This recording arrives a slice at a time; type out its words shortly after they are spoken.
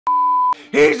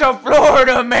He's a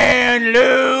Florida man,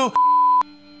 Lou.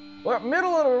 Well,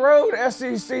 middle of the road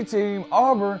SEC team,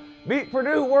 Auburn, beat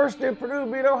Purdue worse than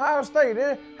Purdue beat Ohio State.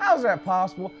 How's that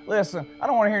possible? Listen, I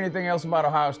don't want to hear anything else about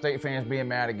Ohio State fans being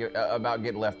mad about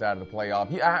getting left out of the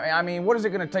playoff. I mean, what is it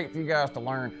going to take for you guys to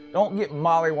learn? Don't get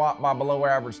mollywopped by below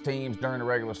average teams during the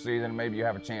regular season, and maybe you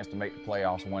have a chance to make the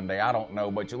playoffs one day. I don't know,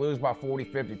 but you lose by 40,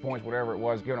 50 points, whatever it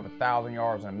was, giving up 1,000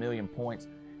 yards and 1,000,000 points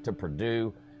to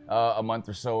Purdue a month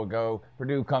or so ago.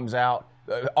 Purdue comes out.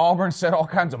 Auburn set all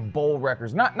kinds of bowl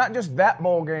records. Not just that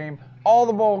bowl game. All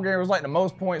the bowl games was like the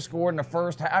most points scored in the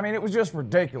first half. I mean, it was just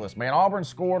ridiculous, man. Auburn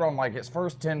scored on like its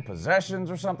first 10 possessions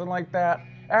or something like that.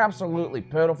 Absolutely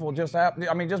pitiful. Just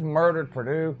murdered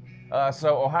Purdue.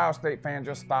 So Ohio State fans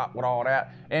just stopped with all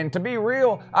that. And to be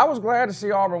real, I was glad to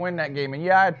see Auburn win that game. And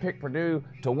yeah, I had picked Purdue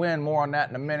to win. More on that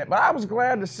in a minute. But I was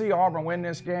glad to see Auburn win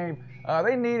this game.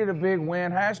 They needed a big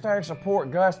win. Hashtag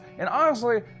support Gus. And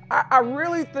honestly, I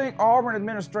really think Auburn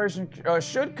administration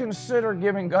should consider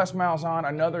giving Gus Malzahn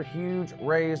another huge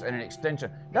raise and an extension.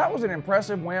 That was an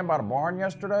impressive win by the Barn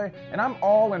yesterday, and I'm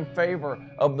all in favor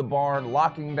of the Barn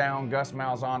locking down Gus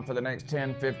Malzahn for the next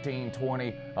 10, 15,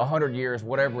 20, 100 years,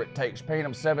 whatever it takes. Paying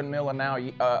him $7 million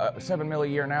a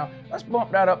year now. Let's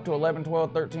bump that up to 11,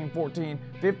 12, 13, 14,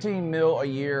 15 mil a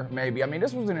year maybe. I mean,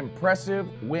 this was an impressive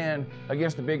win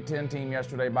against the Big Ten team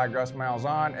yesterday by Gus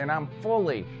Malzahn, and I'm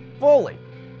fully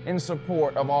in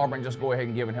support of Auburn just go ahead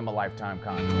and giving him a lifetime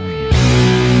contract.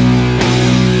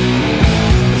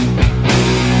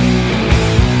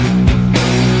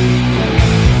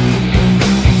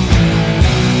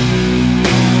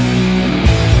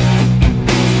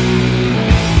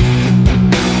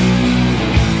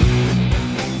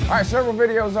 All right, several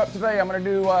videos up today. I'm going to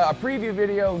do a preview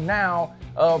video now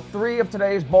of 3 of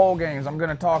today's bowl games. I'm going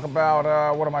to talk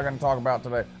about, what am I going to talk about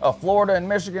today? Florida and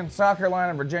Michigan, South Carolina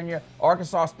and Virginia,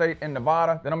 Arkansas State and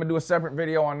Nevada. Then I'm going to do a separate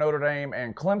video on Notre Dame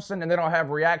and Clemson, and then I'll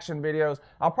have reaction videos.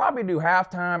 I'll probably do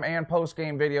halftime and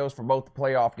post-game videos for both the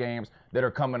playoff games that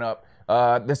are coming up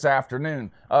this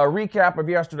afternoon. Recap of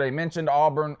yesterday. Mentioned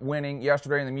Auburn winning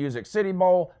yesterday in the Music City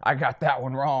Bowl. I got that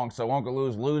one wrong, so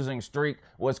UNCLELOU's losing streak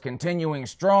was continuing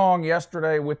strong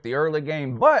yesterday with the early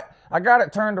game, but I got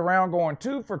it turned around going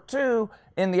 2 for 2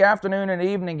 in the afternoon and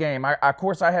evening game. Of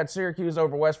course, I had Syracuse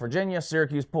over West Virginia.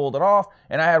 Syracuse pulled it off,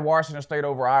 and I had Washington State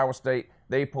over Iowa State.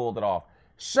 They pulled it off.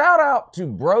 Shout out to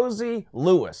Brosy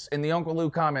Lewis in the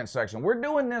UNCLELOU comment section. We're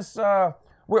doing this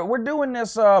We're doing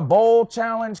this bowl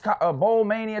challenge, bowl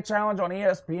mania challenge on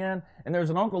ESPN, and there's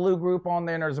an UNCLELOU group on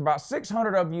there, and there's about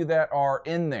 600 of you that are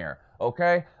in there,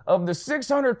 okay? Of the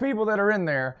 600 people that are in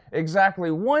there,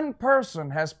 exactly 1 person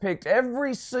has picked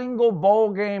every single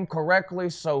bowl game correctly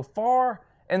so far,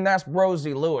 and that's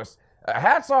Brosy Lewis.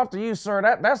 Hats off to you, sir.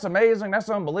 That's amazing. That's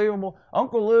unbelievable.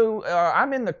 UNCLELOU,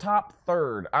 I'm in the top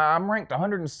 3rd. I'm ranked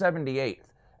 178th.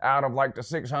 Out of like the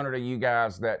 600 of you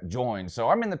guys that joined. So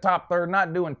I'm in the top 3rd,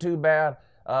 not doing too bad.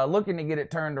 Looking to get it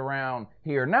turned around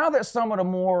here. Now that some of the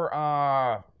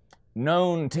more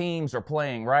known teams are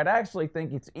playing, right, I actually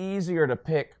think it's easier to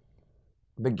pick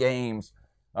the games,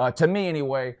 to me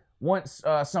anyway, once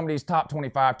some of these top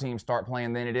 25 teams start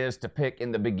playing than it is to pick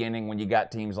in the beginning when you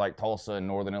got teams like Tulsa and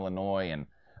Northern Illinois and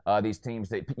these teams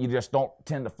that you just don't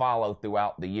tend to follow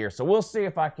throughout the year. So we'll see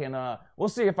if I can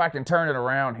turn it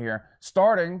around here,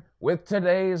 starting with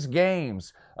today's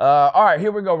games. All right,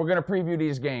 here we go. We're going to preview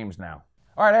these games now.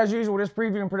 All right, as usual, this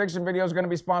preview and prediction video is going to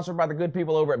be sponsored by the good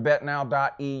people over at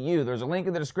betnow.eu. There's a link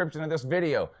in the description of this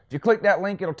video. If you click that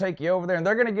link, it'll take you over there, and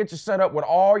they're going to get you set up with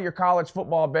all your college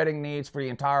football betting needs for the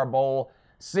entire bowl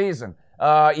season.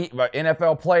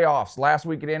 NFL playoffs, last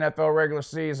week of the NFL regular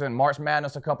season, March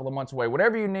Madness a couple of months away.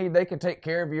 Whatever you need, they can take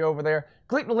care of you over there.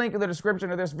 Click the link in the description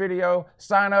of this video.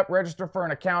 Sign up, register for an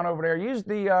account over there. Use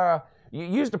the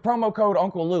promo code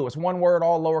UNCLELOU. It's one word,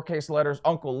 all lowercase letters,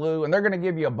 UNCLELOU, and they're going to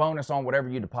give you a bonus on whatever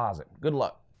you deposit. Good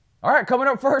luck. All right, coming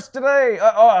up first today.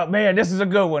 Oh, man, this is a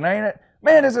good one, ain't it?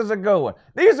 Man, this is a good one.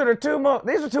 These are two of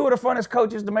the funnest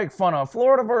coaches to make fun of.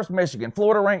 Florida versus Michigan.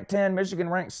 Florida ranked 10, Michigan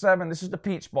ranked 7. This is the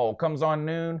Peach Bowl. Comes on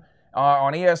noon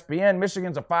on ESPN.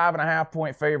 Michigan's a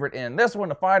 5.5-point favorite in this one.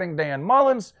 The Fighting Dan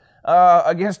Mullins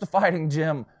against the Fighting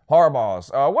Jim Harbaugh's.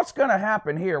 What's going to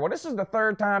happen here? Well, this is the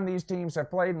 3rd time these teams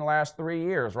have played in the last 3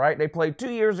 years, right? They played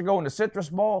 2 years ago in the Citrus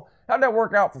Bowl. How'd that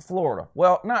work out for Florida?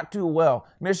 Well, not too well.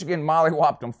 Michigan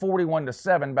mollywopped them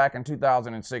 41-7 back in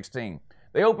 2016.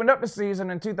 They opened up the season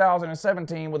in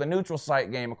 2017 with a neutral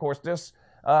site game. Of course, this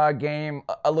game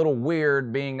a little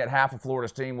weird, being that half of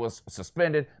Florida's team was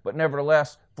suspended, but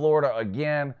nevertheless, Florida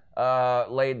again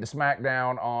laid the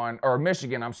smackdown on, or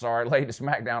Michigan, I'm sorry, laid the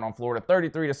smackdown on Florida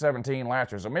 33-17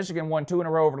 last year. So Michigan won 2 in a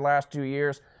row over the last 2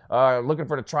 years. looking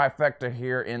for the trifecta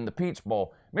here in the Peach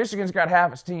Bowl. Michigan's got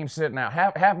half its team sitting out.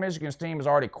 Half Michigan's team has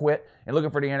already quit and looking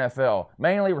for the NFL.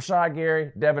 Mainly Rashad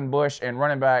Gary, Devin Bush, and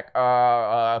running back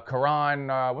Karan,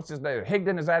 what's his name?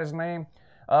 Higdon, is that his name?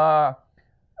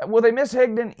 Will they miss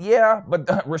Higdon? Yeah, but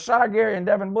Rashad Gary and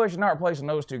Devin Bush are not replacing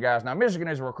those two guys. Now, Michigan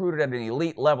has recruited at an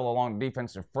elite level along the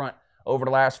defensive front over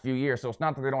the last few years, so it's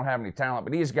not that they don't have any talent,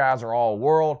 but these guys are all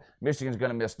world. Michigan's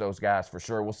going to miss those guys for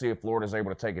sure. We'll see if Florida's able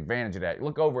to take advantage of that. You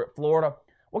look over at Florida.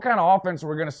 What kind of offense are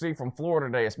we going to see from Florida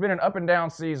today? It's been an up and down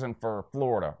season for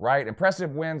Florida, right?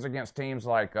 Impressive wins against teams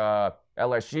like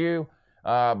LSU,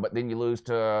 but then you lose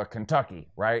to Kentucky,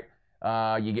 right?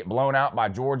 You get blown out by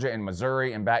Georgia and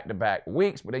Missouri in back-to-back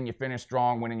weeks, but then you finish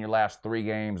strong, winning your last 3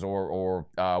 games or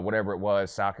whatever it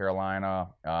was, South Carolina,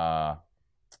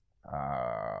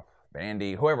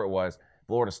 Vandy, whoever it was,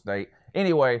 Florida State.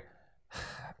 Anyway,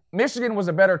 Michigan was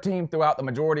a better team throughout the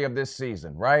majority of this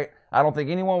season, right? I don't think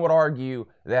anyone would argue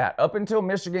that. Up until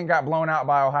Michigan got blown out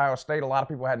by Ohio State, a lot of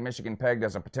people had Michigan pegged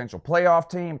as a potential playoff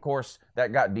team. Of course,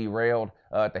 that got derailed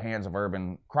at the hands of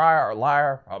Urban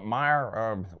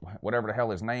Meyer, whatever the hell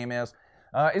his name is.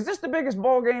 Is this the biggest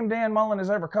ball game Dan Mullen has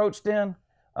ever coached in?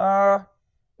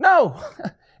 No,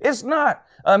 it's not.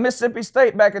 Mississippi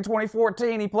State back in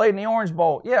 2014, he played in the Orange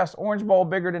Bowl. Yes, Orange Bowl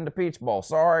bigger than the Peach Bowl.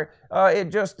 Sorry, it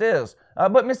just is.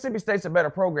 But Mississippi State's a better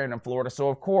program than Florida, so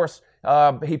of course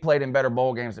he played in better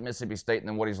bowl games at Mississippi State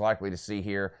than what he's likely to see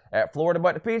here at Florida.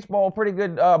 But the Peach Bowl, pretty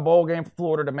good bowl game for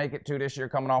Florida to make it to this year,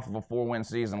 coming off of a 4-win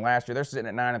season last year. They're sitting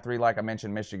at 9-3, like I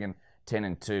mentioned. Michigan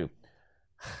 10-2.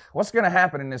 What's going to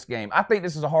happen in this game? I think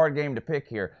this is a hard game to pick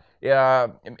here.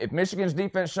 If Michigan's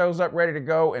defense shows up ready to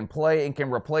go and play and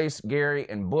can replace Gary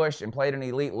and Bush and play at an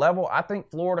elite level, I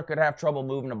think Florida could have trouble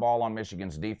moving the ball on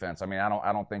Michigan's defense. I mean,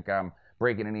 I don't think I'm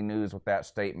breaking any news with that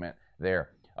statement there.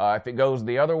 If it goes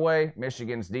the other way,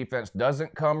 Michigan's defense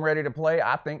doesn't come ready to play,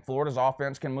 I think Florida's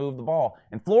offense can move the ball.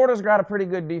 And Florida's got a pretty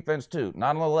good defense too.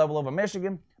 Not on the level of a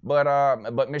Michigan,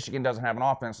 but Michigan doesn't have an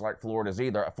offense like Florida's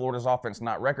either. Florida's offense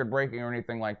not record-breaking or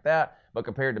anything like that, but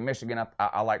compared to Michigan,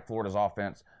 I like Florida's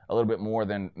offense a little bit more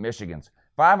than Michigan's.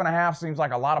 5.5 seems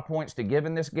like a lot of points to give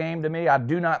in this game to me. I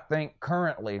do not think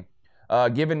currently,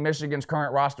 given Michigan's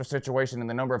current roster situation and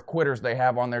the number of quitters they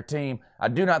have on their team, I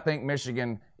do not think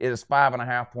Michigan is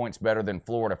 5.5 points better than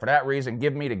Florida. For that reason,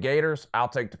 give me the Gators. I'll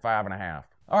take the 5.5.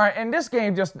 All right, and this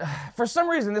game just, for some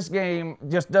reason, this game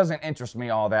just doesn't interest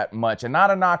me all that much. And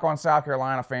not a knock on South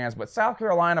Carolina fans, but South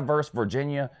Carolina versus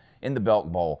Virginia in the Belk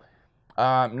Bowl.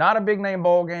 Not a big-name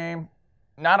bowl game.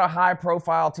 Not a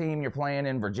high-profile team you're playing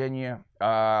in Virginia.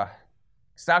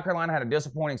 South Carolina had a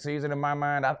disappointing season in my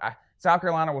mind. South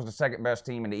Carolina was the second-best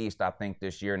team in the East, I think,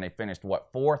 this year, and they finished,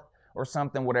 what, 4th or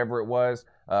something, whatever it was,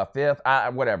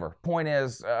 5th, whatever. Point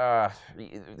is,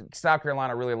 South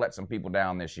Carolina really let some people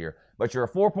down this year. But you're a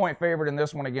 4-point favorite in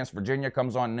this one against Virginia.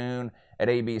 Comes on noon at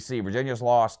ABC. Virginia's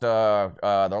lost their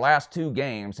last 2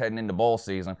 games heading into bowl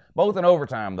season, both in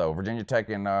overtime, though. Virginia Tech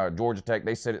and Georgia Tech,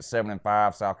 they sit at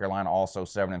 7-5. South Carolina also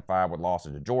 7-5 with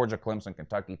losses to Georgia, Clemson,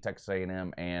 Kentucky, Texas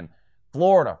A&M, and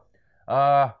Florida.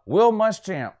 Will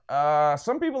Muschamp.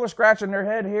 Some people are scratching their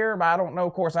head here, but I don't know.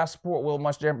 Of course, I support Will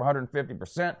Muschamp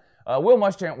 150%. Will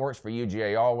Muschamp works for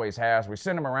UGA, always has. We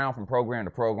send him around from program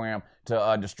to program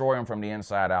to destroy him from the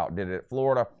inside out. Did it at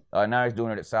Florida. Now he's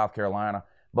doing it at South Carolina.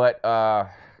 But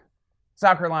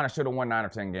South Carolina should have won 9 or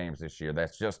 10 games this year.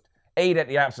 That's just 8 at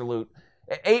the absolute.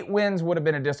 8 wins would have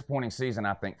been a disappointing season,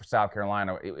 I think, for South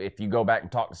Carolina if you go back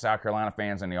and talk to South Carolina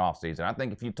fans in the offseason. I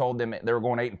think if you told them they were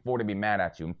going 8-4, they'd be mad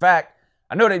at you. In fact,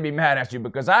 I know they'd be mad at you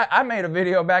because I made a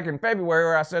video back in February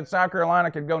where I said South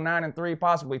Carolina could go 9-3,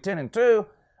 possibly 10-2,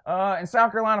 and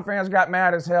South Carolina fans got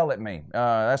mad as hell at me.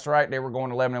 That's right, they were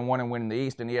going 11-1 and winning the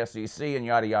East and the SEC and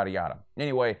yada, yada, yada.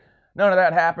 Anyway, none of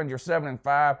that happened. You're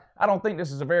 7-5. I don't think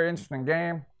this is a very interesting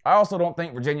game. I also don't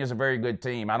think Virginia's a very good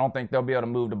team. I don't think they'll be able to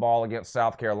move the ball against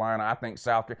South Carolina. I think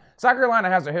South Carolina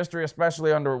has a history,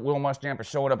 especially under Will Muschamp, of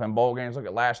showing up in bowl games. Look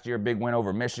at last year, big win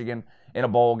over Michigan in a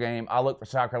bowl game. I look for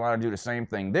South Carolina to do the same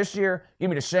thing. This year, give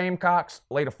me the Gamecocks,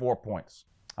 lay to 4 points.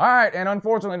 All right, and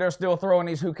unfortunately, they're still throwing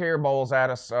these who care bowls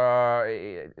at us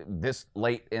this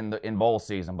late in bowl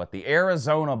season. But the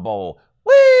Arizona Bowl,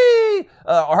 whee!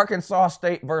 Arkansas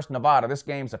State versus Nevada. This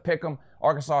game's a pick'em.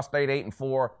 Arkansas State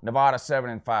 8-4, Nevada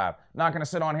 7-5. Not going to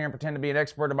sit on here and pretend to be an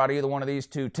expert about either one of these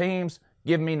two teams.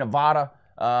 Give me Nevada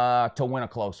to win a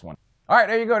close one. All right,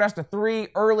 there you go. That's the 3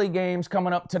 early games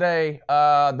coming up today.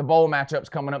 The bowl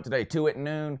matchups coming up today. 2 at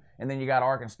noon, and then you got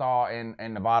Arkansas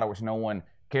and Nevada, which no one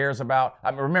cares about.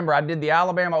 Remember, I did the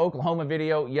Alabama-Oklahoma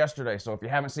video yesterday, so if you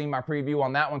haven't seen my preview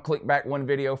on that one, click back one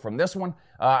video from this one.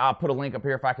 I'll put a link up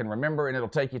here if I can remember, and it'll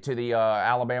take you to the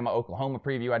Alabama-Oklahoma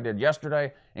preview I did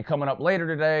yesterday. And coming up later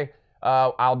today,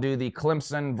 I'll do the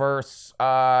Clemson versus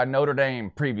Notre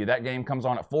Dame preview. That game comes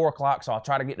on at 4 o'clock, so I'll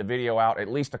try to get the video out at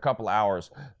least a couple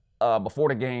hours before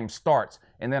the game starts.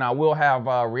 And then I will have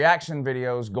reaction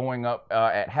videos going up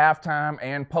at halftime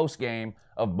and post-game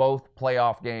of both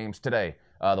playoff games today.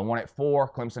 The one at 4,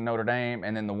 Clemson, Notre Dame,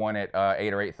 and then the one at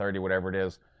 8 or 8:30, whatever it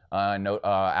is,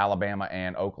 Alabama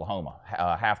and Oklahoma.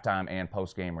 Halftime and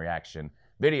post-game reaction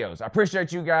videos. I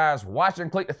appreciate you guys watching.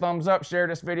 Click the thumbs up, share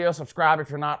this video, subscribe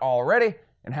if you're not already,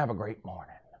 and have a great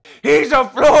morning. He's a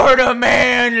Florida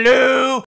man, Lou.